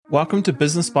Welcome to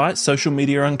Business Bites Social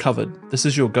Media Uncovered. This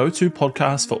is your go-to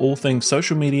podcast for all things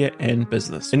social media and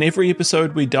business. In every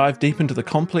episode, we dive deep into the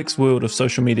complex world of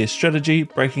social media strategy,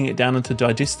 breaking it down into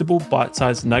digestible,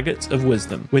 bite-sized nuggets of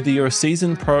wisdom. Whether you're a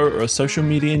seasoned pro or a social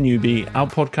media newbie, our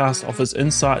podcast offers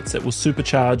insights that will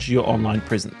supercharge your online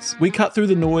presence. We cut through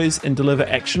the noise and deliver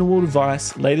actionable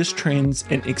advice, latest trends,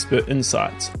 and expert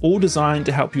insights, all designed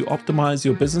to help you optimize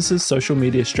your business's social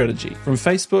media strategy. From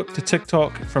Facebook to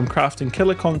TikTok, from crafting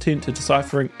killer content to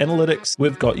deciphering analytics,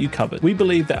 we've got you covered. We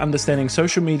believe that understanding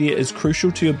social media is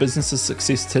crucial to your business's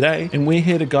success today, and we're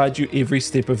here to guide you every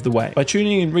step of the way. By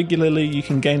tuning in regularly, you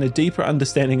can gain a deeper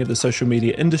understanding of the social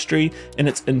media industry and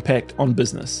its impact on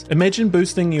business. Imagine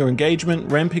boosting your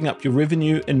engagement, ramping up your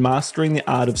revenue, and mastering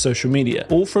the art of social media,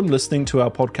 all from listening to our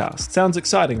podcast. Sounds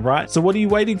exciting, right? So what are you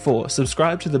waiting for?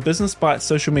 Subscribe to the Business Bites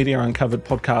Social Media Uncovered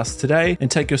podcast today and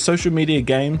take your social media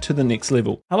game to the next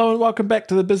level. Hello and welcome back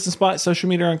to the Business Bites Social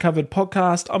Media Uncovered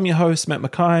podcast. I'm your host, Matt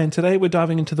Mackay, and today we're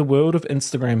diving into the world of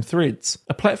Instagram Threads,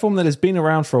 a platform that has been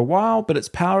around for a while, but its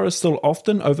power is still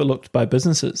often overlooked by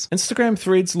businesses. Instagram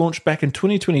Threads launched back in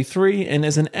 2023 and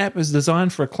as an app is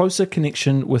designed for a closer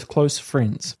connection with close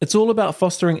friends. It's all about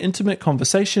fostering intimate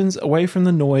conversations away from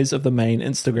the noise of the main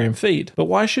Instagram feed. But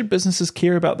why should businesses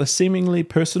care about the seemingly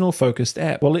personal-focused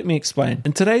app? Well, let me explain.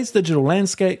 In today's digital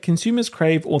landscape, consumers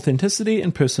crave authenticity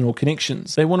and personal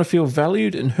connections. They want to feel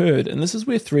valued and heard, and this is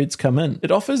where Threads come in. It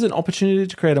offers an opportunity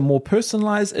to create a more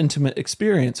personalized, intimate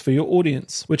experience for your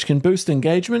audience, which can boost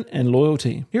engagement and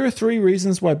loyalty. Here are 3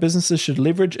 reasons why businesses should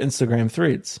leverage Instagram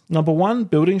Threads. Number 1,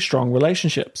 building strong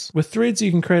relationships. With Threads, you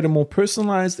can create a more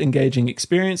personalized, engaging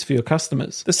experience for your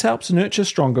customers. This helps nurture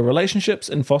stronger relationships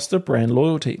and foster brand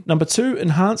loyalty. Number 2,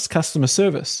 enhanced customer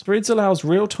service. Threads allows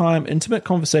real-time, intimate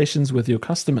conversations with your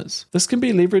customers. This can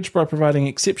be leveraged by providing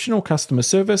exceptional customer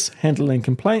service, handling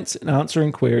complaints, and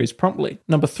answering queries promptly.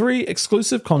 Number 3,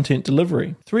 exclusive content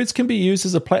delivery. Threads can be used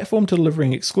as a platform to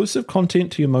delivering exclusive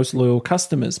content to your most loyal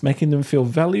customers, making them feel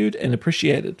valued and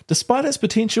appreciated. Despite its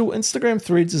potential, Instagram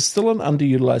Threads is still an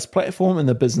underutilized platform in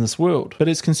the business world. But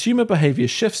as consumer behavior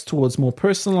shifts towards more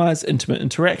personalized, intimate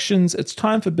interactions, it's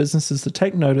time for businesses to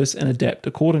take notice and adapt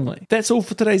accordingly. That's all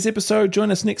for today's episode.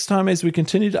 Join us next time as we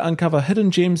continue to uncover hidden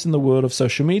gems in the world of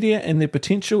social media and their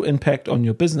potential impact on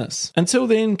your business. Until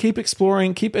then, keep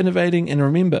exploring, keep innovating, and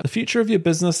remember, the future of your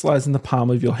business lies in the palm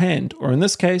of your hand, or in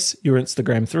this case, your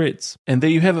Instagram Threads. And there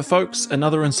you have it, folks,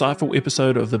 another insightful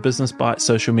episode of the Business Bites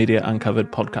Social Media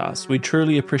Uncovered podcast. We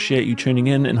truly appreciate you tuning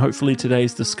in, and hopefully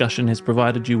today's discussion has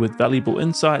provided you with valuable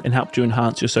insight and helped you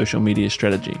enhance your social media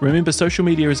strategy. Remember, social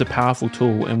media is a powerful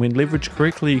tool, and when leveraged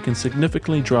correctly, you can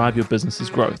significantly drive your business's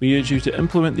growth. We urge you to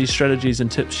implement these strategies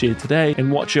and tips shared today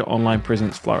and watch your online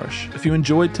presence flourish. If you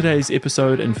enjoyed today's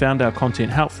episode and found our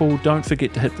content helpful, don't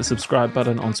forget to hit the subscribe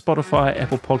button on Spotify,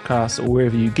 Apple Podcasts, or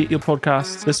wherever you get your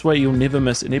podcasts. This way you'll never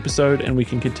miss an episode and we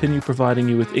can continue providing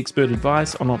you with expert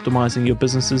advice on optimizing your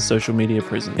business's social media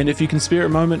presence. And if you can spare a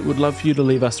moment, we'd love for you to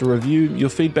leave us a review. Your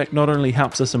feedback not only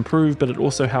helps us improve, but it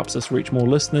also helps us reach more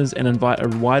listeners and invite a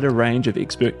wider range of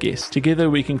expert guests. Together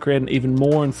we can create an even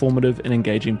more informative and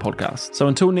engaging podcast. So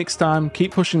until next time,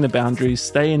 keep pushing the boundaries,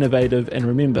 stay innovative, and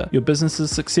remember, your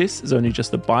business's success is only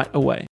just a bite away.